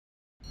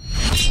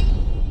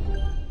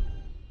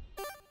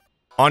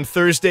On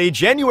Thursday,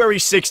 January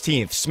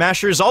 16th,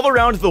 Smashers all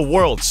around the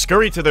world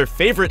scurry to their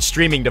favorite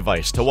streaming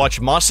device to watch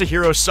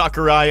Masahiro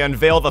Sakurai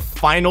unveil the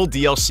final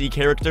DLC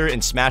character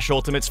in Smash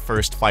Ultimate's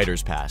first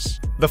Fighters Pass.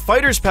 The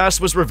Fighters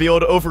Pass was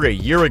revealed over a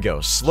year ago,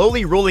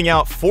 slowly rolling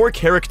out 4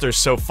 characters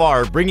so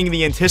far, bringing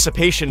the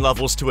anticipation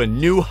levels to a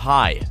new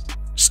high.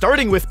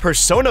 Starting with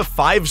Persona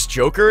 5's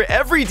Joker,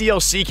 every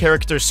DLC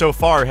character so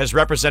far has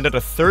represented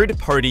a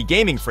third-party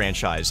gaming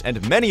franchise,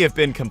 and many have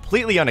been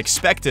completely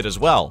unexpected as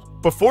well.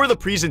 Before the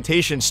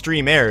presentation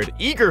stream aired,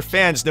 eager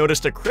fans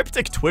noticed a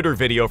cryptic Twitter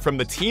video from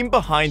the team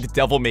behind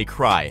Devil May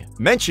Cry,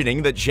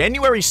 mentioning that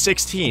January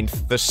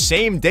 16th, the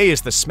same day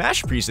as the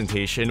Smash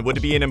presentation,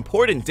 would be an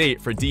important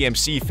date for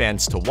DMC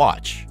fans to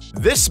watch.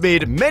 This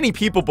made many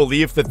people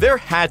believe that there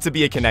had to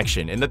be a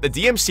connection, and that the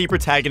DMC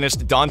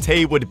protagonist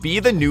Dante would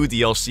be the new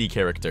DLC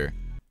character.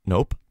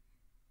 Nope.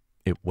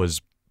 It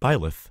was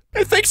Byleth.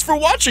 Hey, thanks for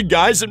watching,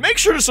 guys, and make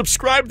sure to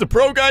subscribe to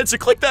ProGuides and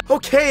click that—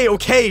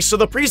 Okay, so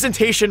the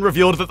presentation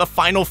revealed that the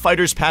final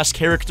Fighters Pass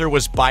character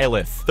was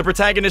Byleth, the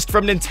protagonist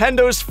from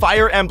Nintendo's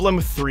Fire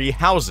Emblem Three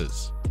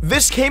Houses.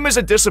 This came as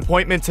a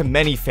disappointment to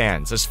many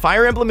fans, as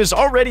Fire Emblem is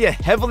already a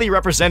heavily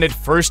represented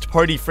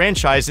first-party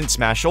franchise in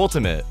Smash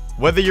Ultimate.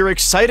 Whether you're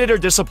excited or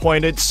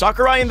disappointed,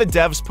 Sakurai and the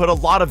devs put a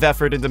lot of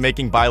effort into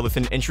making Byleth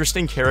an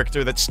interesting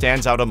character that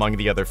stands out among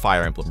the other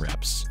Fire Emblem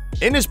reps.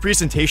 In his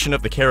presentation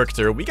of the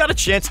character, we got a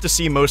chance to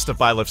see most of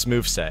Byleth's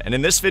moveset, and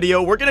in this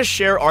video, we're gonna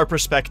share our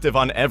perspective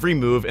on every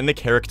move and the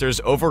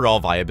character's overall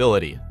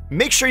viability.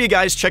 Make sure you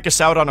guys check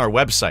us out on our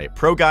website,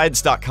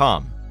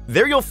 ProGuides.com.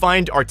 There you'll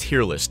find our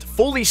tier list,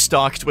 fully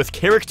stocked with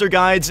character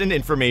guides and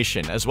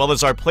information, as well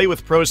as our Play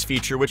with Pros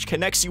feature, which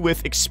connects you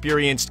with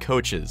experienced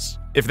coaches.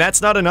 If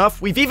that's not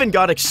enough, we've even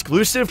got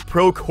exclusive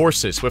pro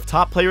courses with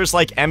top players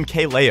like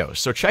MKLeo,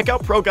 so check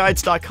out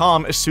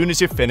ProGuides.com as soon as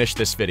you finish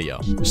this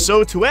video.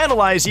 So to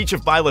analyze each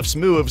of Byleth's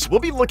moves, we'll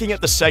be looking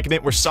at the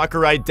segment where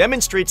Sakurai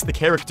demonstrates the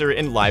character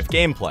in live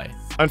gameplay.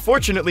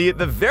 Unfortunately,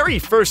 the very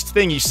first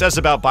thing he says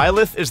about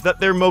Byleth is that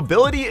their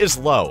mobility is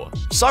low.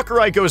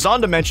 Sakurai goes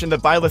on to mention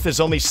that Byleth is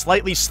only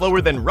slightly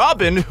slower than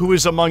Robin, who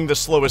is among the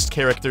slowest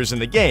characters in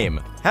the game.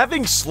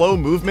 Having slow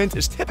movement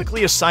is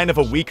typically a sign of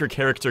a weaker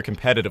character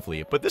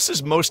competitively, but this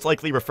is most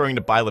likely referring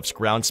to Byleth's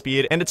ground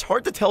speed, and it's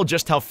hard to tell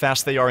just how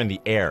fast they are in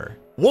the air.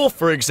 Wolf,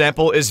 for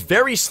example, is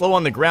very slow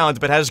on the ground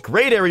but has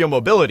great aerial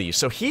mobility,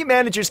 so he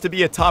manages to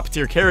be a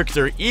top-tier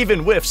character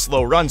even with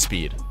slow run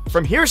speed.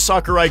 From here,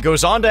 Sakurai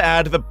goes on to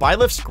add that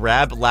Byleth's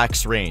grab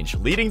lacks range,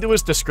 leading to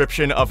his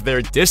description of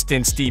their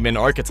distance demon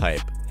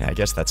archetype. I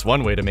guess that's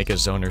one way to make a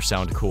zoner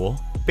sound cool.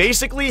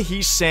 Basically,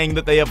 he's saying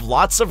that they have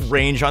lots of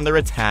range on their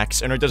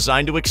attacks and are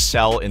designed to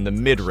excel in the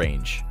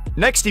mid-range.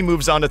 Next, he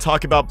moves on to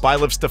talk about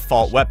Byleth's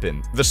default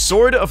weapon, the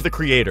Sword of the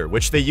Creator,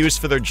 which they use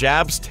for their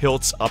jabs,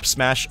 tilts, up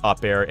smash,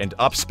 up air, and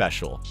up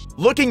special.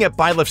 Looking at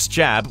Byleth's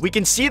jab, we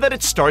can see that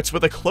it starts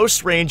with a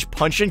close-range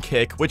punch and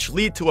kick, which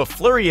lead to a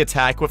flurry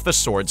attack with the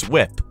sword's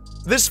whip.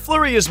 This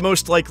flurry is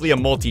most likely a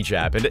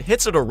multi-jab, and it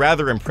hits at a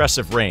rather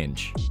impressive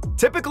range.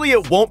 Typically,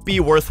 it won't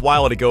be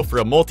worthwhile to go for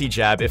a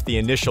multi-jab if the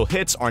initial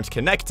hits aren't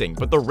connecting,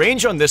 but the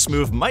range on this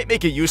move might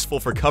make it useful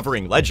for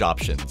covering ledge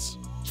options.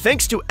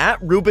 Thanks to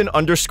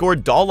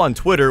 @Ruben_doll on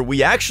Twitter,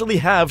 we actually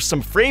have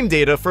some frame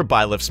data for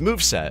Byleth's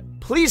moveset.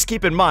 Please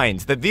keep in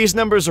mind that these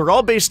numbers are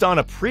all based on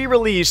a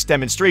pre-release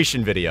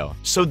demonstration video,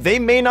 so they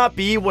may not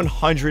be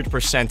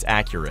 100%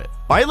 accurate.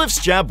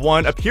 Byleth's jab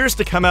 1 appears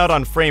to come out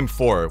on frame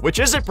 4, which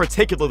isn't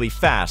particularly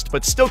fast,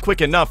 but still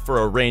quick enough for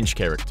a range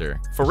character.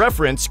 For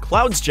reference,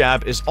 Cloud's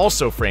jab is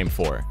also frame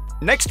 4.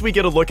 Next, we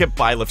get a look at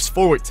Byleth's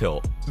forward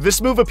tilt.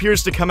 This move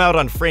appears to come out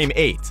on frame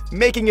 8,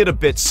 making it a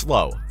bit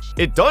slow.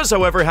 It does,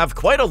 however, have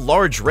quite a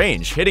large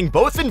range, hitting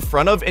both in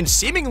front of and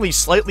seemingly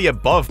slightly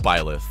above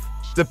Byleth.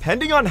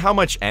 Depending on how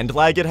much end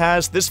lag it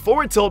has, this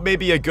forward tilt may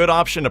be a good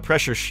option to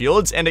pressure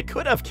shields, and it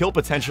could have kill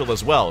potential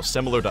as well,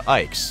 similar to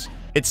Ike's.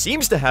 It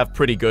seems to have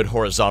pretty good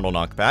horizontal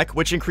knockback,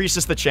 which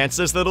increases the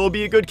chances that it'll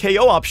be a good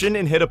KO option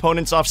and hit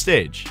opponents off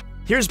stage.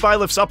 Here's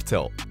Byleth's up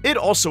tilt. It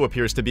also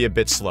appears to be a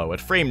bit slow at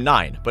frame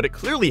 9, but it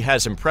clearly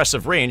has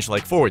impressive range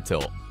like forward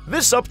tilt.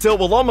 This up tilt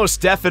will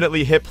almost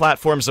definitely hit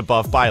platforms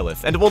above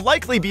Byleth, and will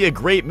likely be a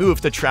great move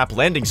to trap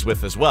landings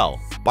with as well.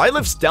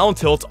 Byleth's down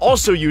tilt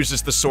also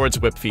uses the sword's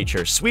whip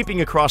feature,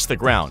 sweeping across the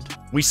ground.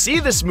 We see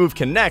this move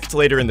connect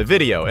later in the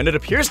video, and it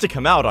appears to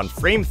come out on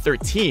frame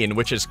 13,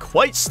 which is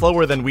quite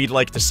slower than we'd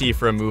like to see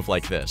for a move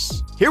like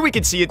this. Here we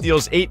can see it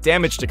deals 8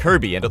 damage to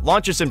Kirby, and it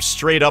launches him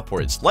straight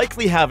upwards,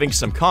 likely having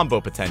some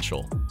combo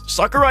potential.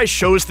 Sakurai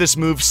shows this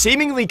move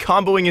seemingly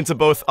comboing into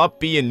both up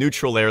B and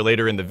neutral air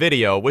later in the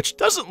video, which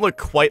doesn't look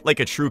quite like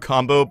a true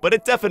combo, but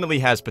it definitely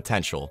has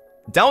potential.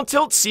 Down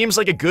tilt seems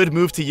like a good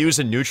move to use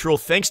in neutral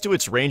thanks to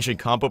its range and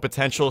combo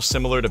potential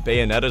similar to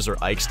Bayonetta's or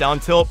Ike's down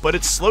tilt, but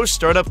its slow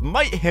startup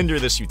might hinder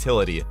this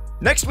utility.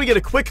 Next, we get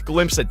a quick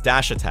glimpse at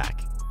dash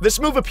attack.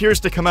 This move appears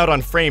to come out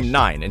on frame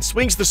 9 and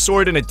swings the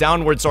sword in a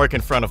downwards arc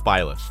in front of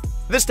Byleth.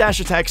 This dash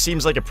attack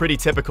seems like a pretty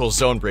typical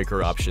zone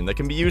breaker option that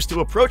can be used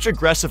to approach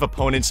aggressive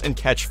opponents and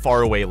catch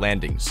faraway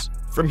landings.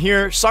 From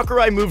here,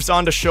 Sakurai moves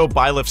on to show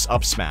Byleth's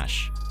up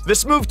smash.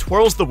 This move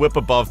twirls the whip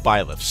above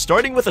Byleth,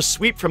 starting with a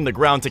sweep from the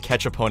ground to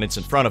catch opponents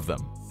in front of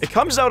them. It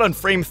comes out on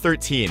frame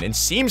 13 and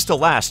seems to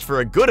last for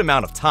a good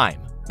amount of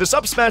time. This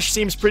up smash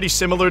seems pretty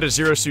similar to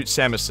Zero Suit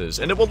Samus's,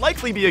 and it will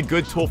likely be a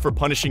good tool for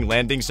punishing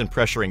landings and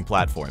pressuring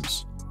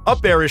platforms.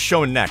 Up air is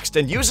shown next,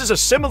 and uses a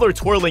similar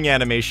twirling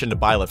animation to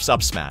Byleth's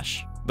up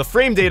smash. The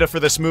frame data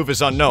for this move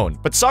is unknown,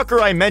 but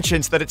Sakurai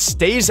mentions that it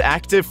stays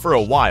active for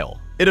a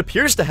while. It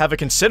appears to have a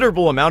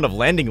considerable amount of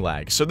landing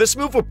lag, so this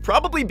move will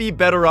probably be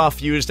better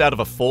off used out of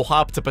a full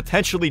hop to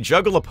potentially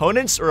juggle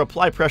opponents or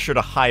apply pressure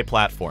to high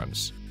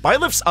platforms.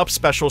 Byleth's up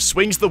special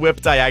swings the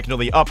whip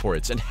diagonally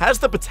upwards and has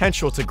the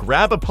potential to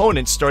grab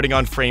opponents starting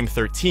on frame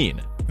 13.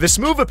 This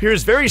move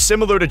appears very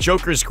similar to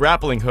Joker's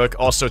grappling hook,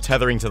 also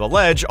tethering to the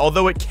ledge,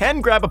 although it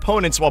can grab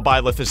opponents while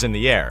Byleth is in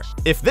the air.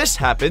 If this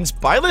happens,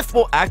 Byleth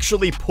will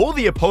actually pull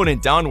the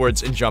opponent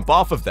downwards and jump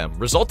off of them,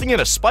 resulting in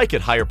a spike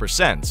at higher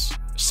percents.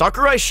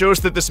 Sakurai shows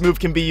that this move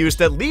can be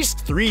used at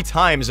least 3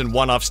 times in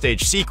one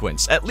offstage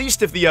sequence, at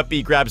least if the up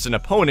B grabs an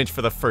opponent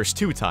for the first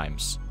 2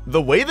 times.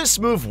 The way this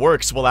move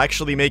works will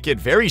actually make it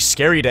very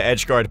scary to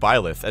edgeguard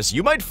Byleth, as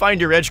you might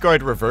find your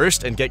edgeguard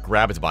reversed and get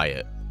grabbed by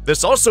it.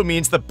 This also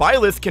means that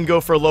Byleth can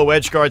go for low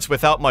edgeguards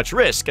without much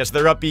risk, as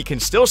their up B can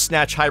still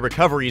snatch high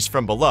recoveries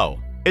from below.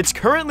 It's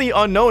currently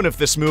unknown if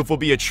this move will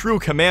be a true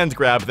command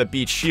grab that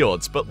beats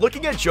shields, but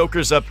looking at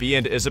Joker's up B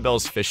and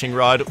Isabelle's fishing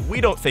rod,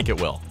 we don't think it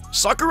will.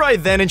 Sakurai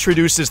then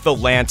introduces the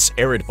Lance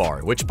Arid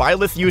Bar, which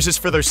Byleth uses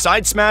for their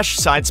side smash,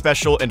 side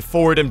special, and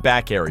forward and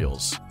back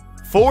aerials.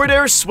 Forward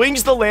air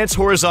swings the Lance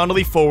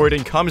horizontally forward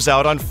and comes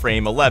out on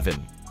frame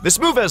 11. This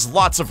move has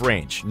lots of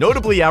range,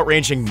 notably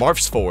outranging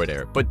Marth's forward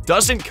air, but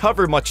doesn't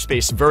cover much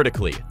space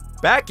vertically.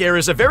 Back air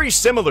is a very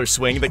similar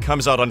swing that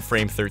comes out on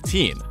frame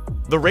 13.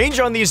 The range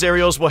on these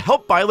aerials will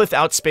help Byleth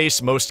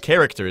outspace most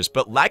characters,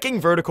 but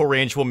lacking vertical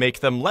range will make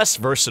them less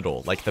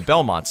versatile, like the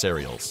Belmont's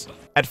aerials.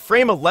 At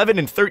frame 11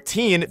 and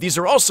 13, these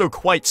are also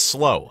quite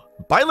slow.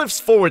 Byleth's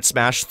forward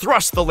smash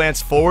thrusts the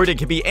Lance forward and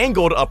can be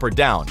angled up or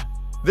down.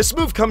 This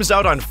move comes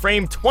out on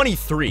frame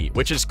 23,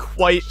 which is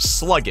quite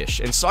sluggish,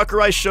 and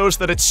Sakurai shows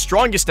that it's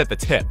strongest at the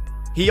tip.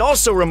 He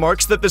also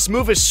remarks that this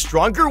move is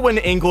stronger when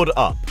angled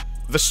up.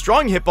 The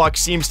strong hitbox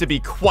seems to be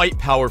quite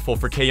powerful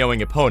for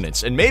KOing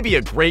opponents, and may be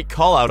a great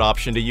call-out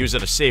option to use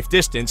at a safe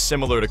distance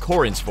similar to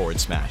Corrin's forward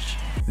smash.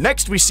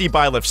 Next we see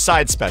Byleth's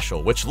side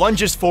special, which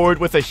lunges forward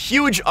with a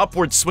huge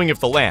upward swing of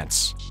the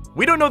Lance.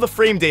 We don't know the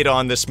frame data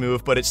on this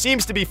move, but it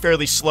seems to be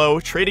fairly slow,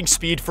 trading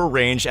speed for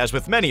range as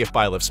with many of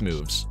Byleth's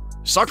moves.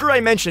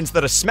 Sakurai mentions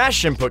that a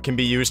smash input can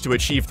be used to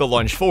achieve the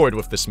lunge forward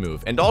with this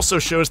move, and also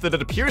shows that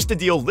it appears to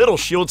deal little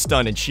shield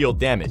stun and shield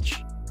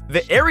damage.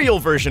 The aerial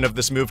version of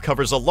this move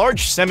covers a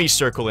large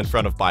semicircle in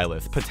front of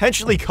Byleth,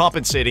 potentially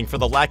compensating for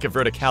the lack of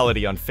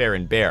verticality on Fair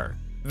and Bear.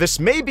 This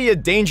may be a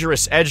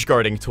dangerous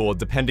edgeguarding tool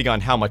depending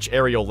on how much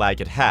aerial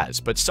lag it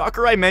has, but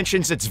Sakurai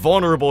mentions it's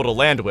vulnerable to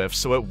land whiff,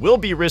 so it will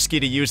be risky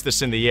to use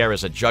this in the air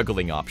as a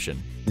juggling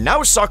option.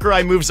 Now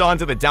Sakurai moves on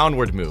to the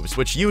downward moves,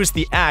 which use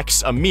the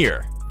axe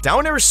Amir.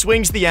 Down air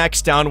swings the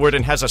axe downward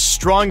and has a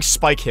strong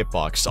spike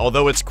hitbox,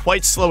 although it's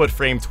quite slow at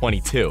frame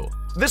 22.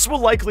 This will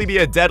likely be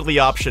a deadly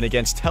option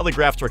against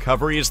telegraphed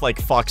recoveries like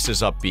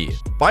Fox's up B.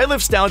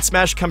 Byleth's down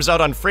smash comes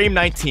out on frame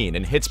 19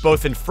 and hits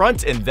both in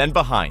front and then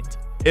behind.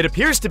 It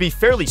appears to be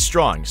fairly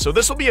strong, so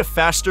this will be a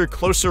faster,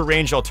 closer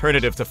range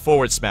alternative to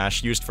forward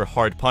smash used for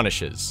hard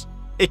punishes.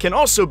 It can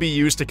also be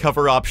used to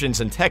cover options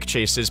and tech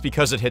chases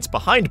because it hits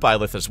behind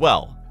Byleth as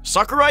well.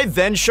 Sakurai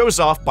then shows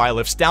off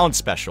Byleth's down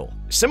special.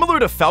 Similar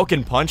to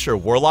Falcon Punch or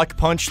Warlock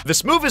Punch,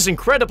 this move is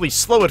incredibly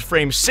slow at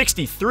frame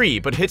 63,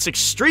 but hits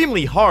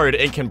extremely hard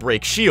and can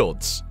break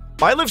shields.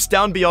 Byleth's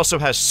down B also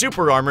has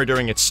super armor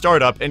during its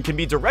startup and can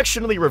be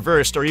directionally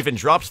reversed or even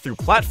dropped through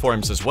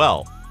platforms as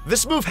well.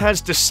 This move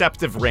has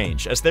deceptive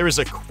range, as there is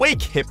a Quake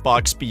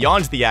hitbox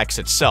beyond the axe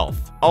itself.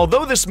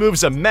 Although this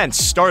move's immense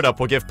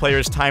startup will give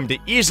players time to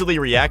easily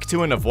react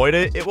to and avoid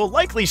it, it will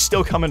likely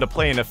still come into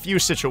play in a few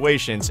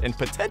situations and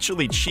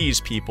potentially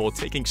cheese people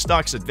taking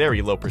stocks at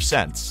very low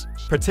percents.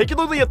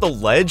 Particularly at the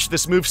ledge,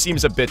 this move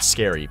seems a bit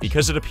scary,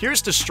 because it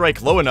appears to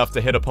strike low enough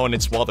to hit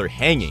opponents while they're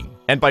hanging.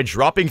 And by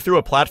dropping through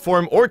a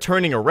platform or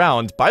turning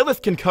around,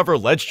 Byleth can cover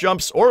ledge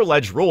jumps or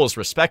ledge rolls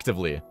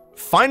respectively.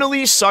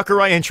 Finally,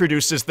 Sakurai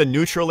introduces the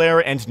Neutral Air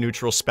and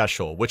Neutral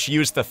Special, which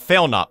use the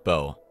Fail Not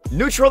bow.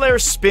 Neutral Air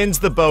spins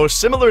the bow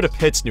similar to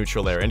Pit's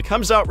Neutral Air and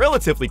comes out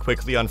relatively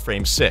quickly on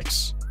frame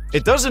 6.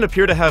 It doesn't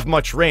appear to have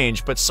much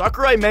range, but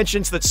Sakurai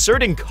mentions that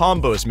certain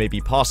combos may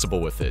be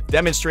possible with it,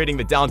 demonstrating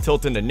the down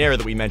tilt into nair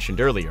that we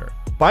mentioned earlier.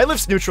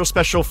 Byleth's Neutral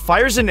Special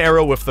fires an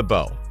arrow with the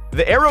bow.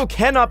 The arrow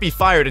cannot be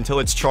fired until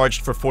it's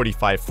charged for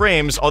 45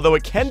 frames, although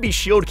it can be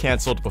shield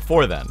cancelled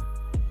before then.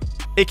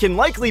 It can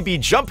likely be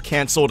jump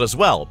cancelled as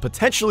well,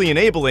 potentially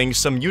enabling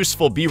some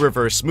useful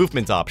B-reverse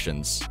movement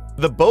options.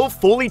 The bow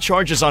fully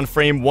charges on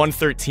frame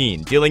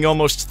 113, dealing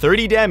almost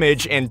 30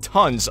 damage and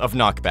tons of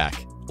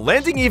knockback.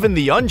 Landing even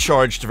the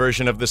uncharged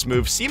version of this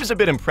move seems a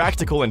bit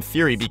impractical in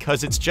theory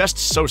because it's just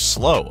so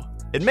slow.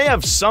 It may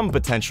have some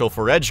potential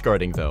for edge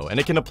guarding though, and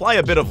it can apply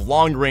a bit of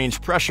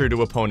long-range pressure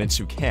to opponents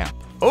who camp.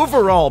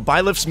 Overall,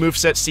 Byleth's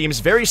moveset seems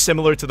very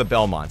similar to the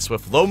Belmont's,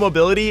 with low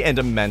mobility and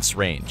immense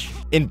range.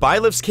 In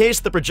Byleth's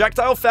case, the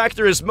projectile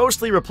factor is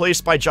mostly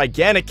replaced by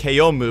gigantic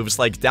KO moves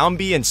like down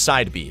B and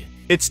side B.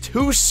 It's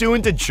too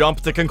soon to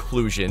jump to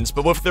conclusions,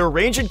 but with their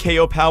range and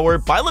KO power,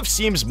 Byleth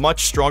seems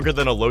much stronger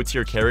than a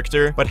low-tier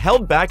character, but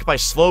held back by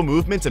slow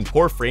movement and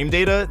poor frame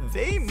data,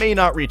 they may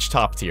not reach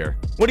top tier.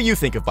 What do you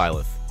think of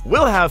Byleth?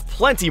 We'll have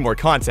plenty more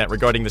content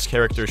regarding this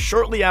character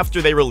shortly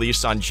after they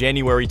release on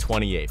January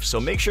 28th, so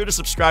make sure to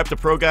subscribe to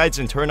ProGuides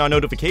and turn on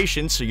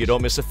notifications so you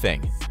don't miss a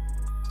thing.